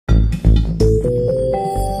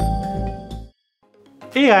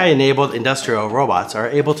AI-enabled industrial robots are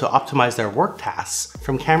able to optimize their work tasks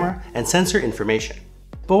from camera and sensor information.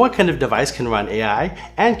 But what kind of device can run AI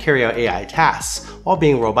and carry out AI tasks while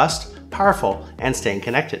being robust, powerful, and staying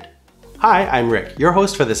connected? Hi, I'm Rick, your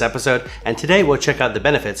host for this episode, and today we'll check out the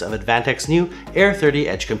benefits of Advantech's new AIR-030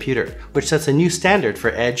 edge computer, which sets a new standard for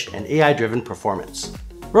edge and AI-driven performance.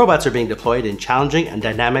 Robots are being deployed in challenging and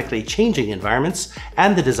dynamically changing environments,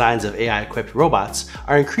 and the designs of AI-equipped robots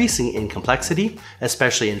are increasing in complexity,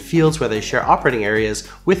 especially in fields where they share operating areas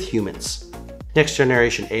with humans.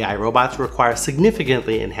 Next-generation AI robots require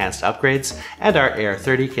significantly enhanced upgrades, and our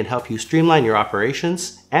AIR-030 can help you streamline your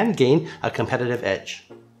operations and gain a competitive edge.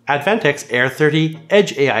 Advantech's AIR-030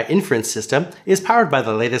 Edge AI Inference System is powered by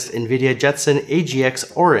the latest NVIDIA Jetson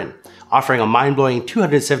AGX Orin, offering a mind-blowing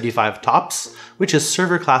 275 TOPS, which is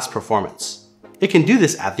server-class performance. It can do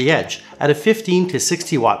this at the edge at a 15 to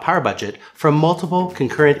 60 watt power budget from multiple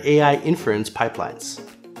concurrent AI inference pipelines.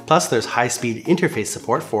 Plus, there's high-speed interface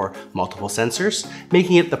support for multiple sensors,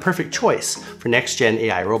 making it the perfect choice for next-gen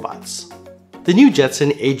AI robots. The new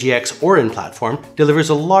Jetson AGX Orin platform delivers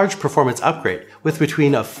a large performance upgrade with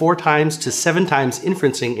between a 4 times to 7 times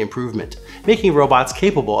inferencing improvement, making robots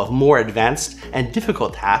capable of more advanced and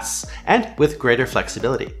difficult tasks and with greater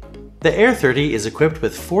flexibility. The AIR-030 is equipped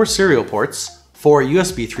with 4 serial ports, 4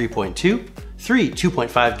 USB 3.2, 3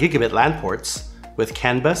 2.5 gigabit LAN ports, with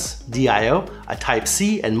CAN bus, DIO, a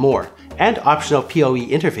Type-C, and more, and optional PoE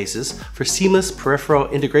interfaces for seamless peripheral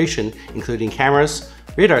integration including cameras,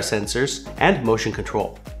 radar sensors, and motion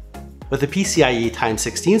control. With a PCIe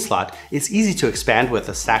x16 slot, it's easy to expand with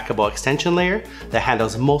a stackable extension layer that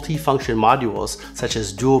handles multi-function modules such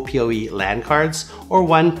as dual PoE LAN cards or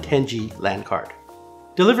one 10G LAN card.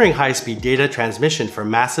 Delivering high-speed data transmission for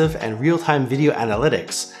massive and real-time video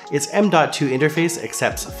analytics, its M.2 interface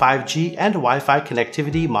accepts 5G and Wi-Fi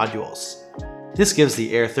connectivity modules. This gives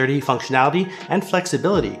the AIR-030 functionality and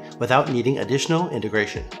flexibility without needing additional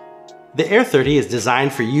integration. The AIR-030 is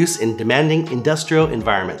designed for use in demanding industrial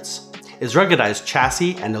environments. Its ruggedized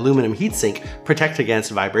chassis and aluminum heatsink protect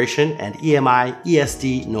against vibration and EMI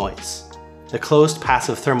ESD noise. The closed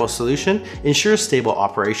passive thermal solution ensures stable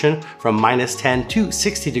operation from -10 to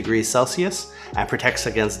 60 degrees Celsius and protects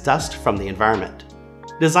against dust from the environment.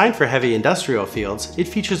 Designed for heavy industrial fields, it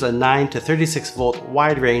features a 9 to 36 volt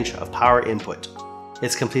wide range of power input.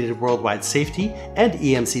 It's completed worldwide safety and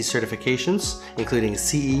EMC certifications, including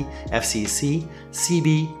CE, FCC,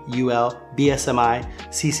 CB, UL, BSMI,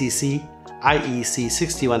 CCC, IEC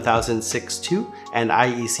 61062, and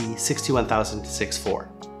IEC 61064.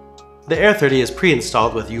 The AIR-030 is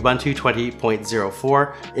pre-installed with Ubuntu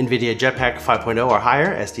 20.04, NVIDIA Jetpack 5.0 or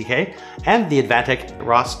higher SDK, and the Advantech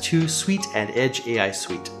ROS2 Suite and Edge AI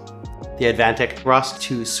Suite. The Advantech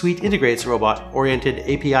ROS2 Suite integrates robot-oriented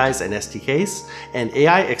APIs and SDKs and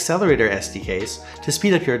AI accelerator SDKs to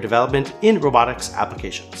speed up your development in robotics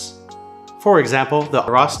applications. For example, the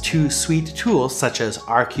ROS2 Suite tools such as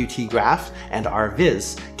RQT-Graph and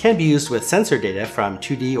RViz can be used with sensor data from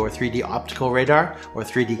 2D or 3D optical radar or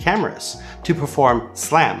 3D cameras to perform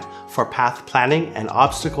SLAM for path planning and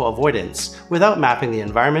obstacle avoidance without mapping the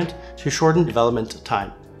environment to shorten development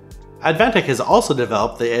time. Advantech has also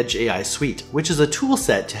developed the Edge AI Suite, which is a tool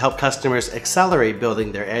set to help customers accelerate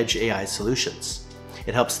building their Edge AI solutions.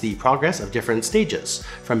 It helps the progress of different stages,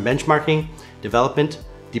 from benchmarking, development,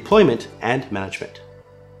 deployment, and management.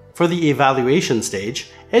 For the evaluation stage,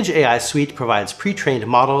 Edge AI Suite provides pre-trained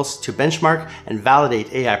models to benchmark and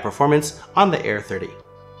validate AI performance on the AIR-030.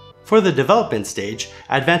 For the development stage,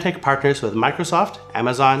 Advantech partners with Microsoft,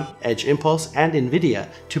 Amazon, Edge Impulse, and NVIDIA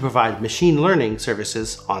to provide machine learning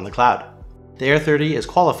services on the cloud. The AIR-030 is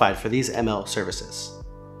qualified for these ML services.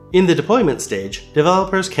 In the deployment stage,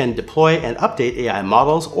 developers can deploy and update AI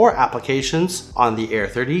models or applications on the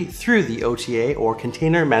AIR-030 through the OTA or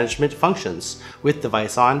container management functions with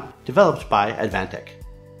Device On, developed by Advantech.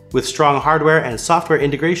 With strong hardware and software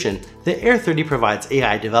integration, the AIR-030 provides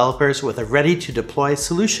AI developers with a ready-to-deploy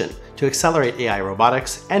solution to accelerate AI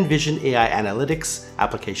robotics and vision AI analytics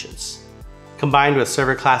applications. Combined with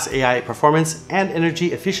server-class AI performance and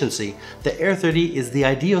energy efficiency, the AIR-030 is the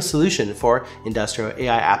ideal solution for industrial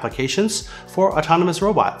AI applications for autonomous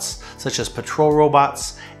robots, such as patrol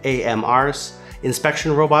robots, AMRs,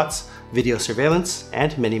 inspection robots, video surveillance,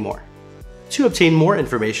 and many more. To obtain more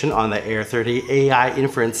information on the AIR-030 AI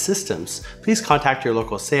inference systems, please contact your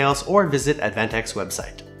local sales or visit Advantech's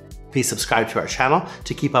website. Please subscribe to our channel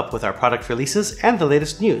to keep up with our product releases and the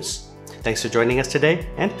latest news. Thanks for joining us today,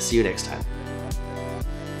 and see you next time.